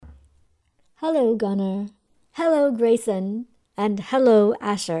Hello, Gunnar. Hello, Grayson. And hello,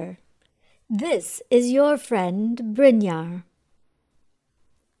 Asher. This is your friend, Brynjar.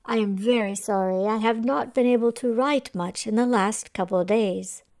 I am very sorry I have not been able to write much in the last couple of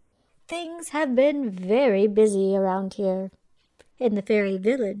days. Things have been very busy around here. In the fairy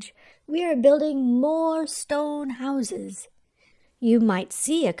village, we are building more stone houses. You might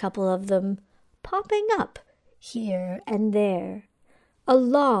see a couple of them popping up here and there,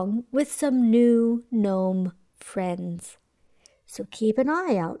 along with some new gnome friends. So keep an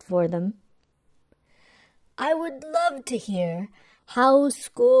eye out for them. I would love to hear how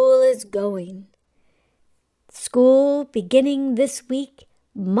school is going. School beginning this week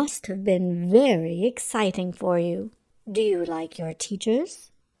must have been very exciting for you. Do you like your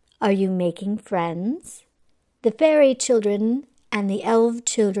teachers? Are you making friends? The fairy children and the elf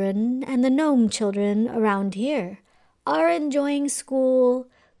children and the gnome children around here are enjoying school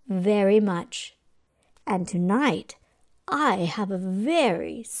very much. And tonight, I have a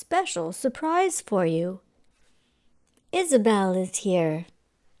very special surprise for you. Isabel is here.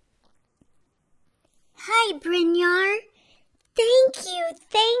 Hi, Brynjar.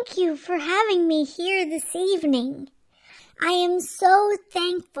 Thank you for having me here this evening. I am so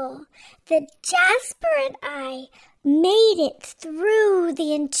thankful that Jasper and I made it through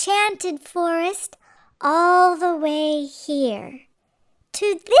the Enchanted Forest all the way here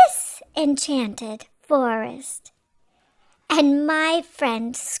to this Enchanted Forest. And my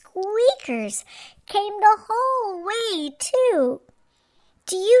friend Squeakers came the whole way too.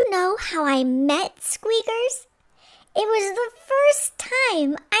 Do you know how I met Squeakers? It was the first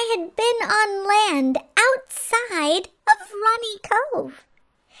time I had been on land outside of Runny Cove.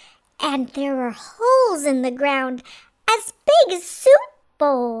 And there were holes in the ground as big as soup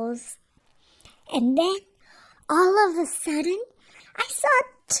bowls. And then, all of a sudden, I saw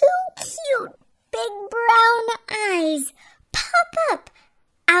two cute big brown eyes pop up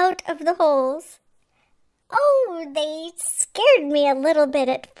out of the holes. Oh, they scared me a little bit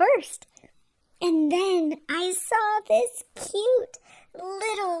at first. And then I saw this cute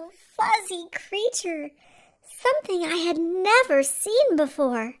little fuzzy creature, something I had never seen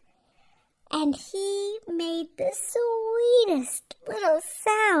before. And he made the sweetest little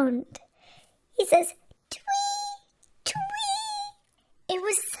sound. He says, "Twee, twee." It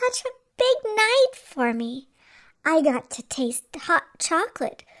was such a big night for me. I got to taste hot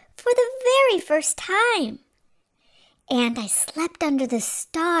chocolate for the very first time. And I slept under the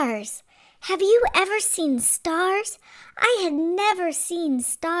stars. Have you ever seen stars? I had never seen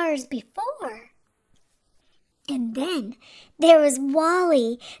stars before. And then there was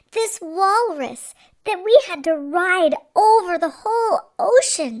Wally, this walrus that we had to ride over the whole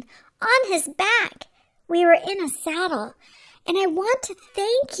ocean on his back. We were in a saddle. And I want to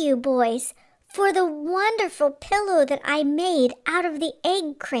thank you, boys, for the wonderful pillow that I made out of the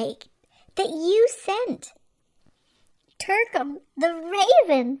egg crate that you sent. Turkum, the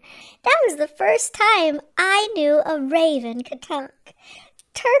raven. That was the first time I knew a raven could talk.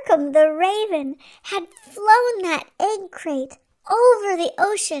 Turkum, the raven, had flown that egg crate over the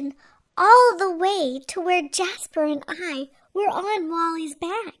ocean all the way to where Jasper and I were on Wally's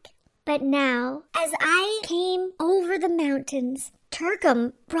back. But now, as I came over the mountains,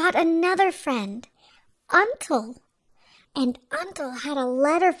 Turkum brought another friend, Untle. And Untle had a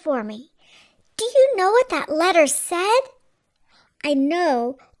letter for me. Do you know what that letter said? I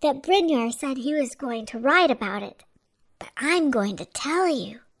know that Brynjar said he was going to write about it, but I'm going to tell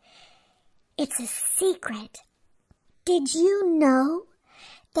you. It's a secret. Did you know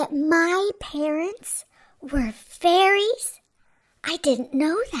that my parents were fairies? I didn't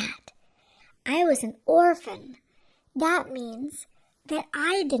know that. I was an orphan. That means that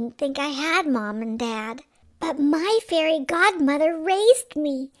I didn't think I had mom and dad. But my fairy godmother raised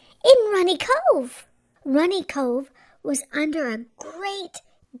me in Runny Cove. Runny Cove was under a great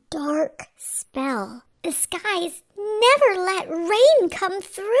dark spell. The skies never let rain come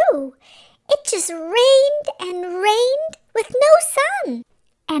through. It just rained and rained with no sun.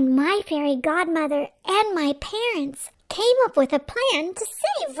 And my fairy godmother and my parents came up with a plan to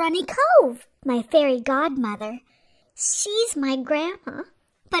save Runny Cove. My fairy godmother, she's my grandma,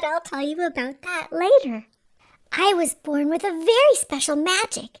 but I'll tell you about that later. I was born with a very special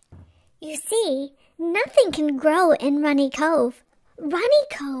magic. You see, nothing can grow in Runny Cove. Runny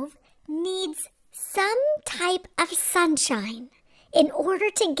Cove needs some type of sunshine in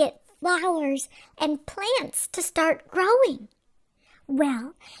order to get flowers and plants to start growing.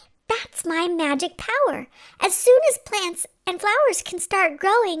 Well, that's my magic power. As soon as plants and flowers can start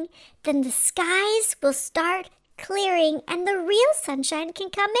growing, then the skies will start clearing and the real sunshine can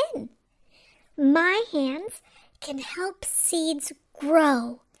come in. My hands can help seeds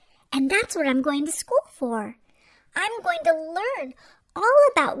grow, and that's what I'm going to school for. I'm going to learn all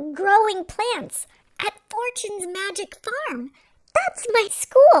about growing plants at Fortune's Magic Farm. That's my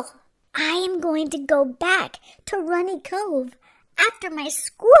school. I am going to go back to Runny Cove after my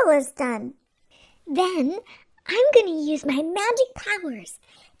school is done. Then I'm going to use my magic powers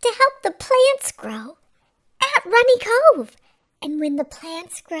to help the plants grow at Runny Cove. And when the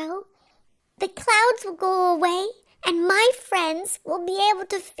plants grow, the clouds will go away and my friends will be able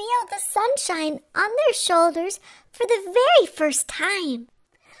to feel the sunshine on their shoulders for the very first time.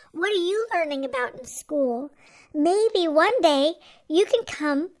 What are you learning about in school? Maybe one day you can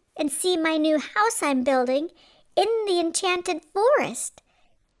come and see my new house I'm building in the Enchanted Forest.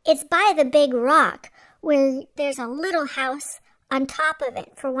 It's by the big rock where there's a little house on top of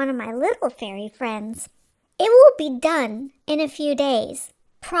it for one of my little fairy friends. It will be done in a few days.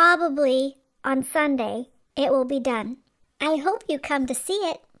 Probably on Sunday it will be done. I hope you come to see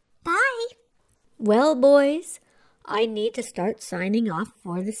it. Bye. Well, boys, I need to start signing off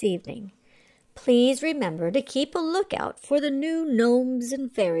for this evening. Please remember to keep a lookout for the new gnomes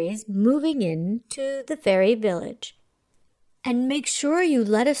and fairies moving in to the fairy village. And make sure you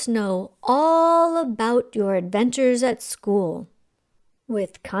let us know all about your adventures at school.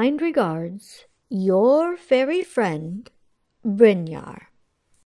 With kind regards, your fairy friend, Brynjar.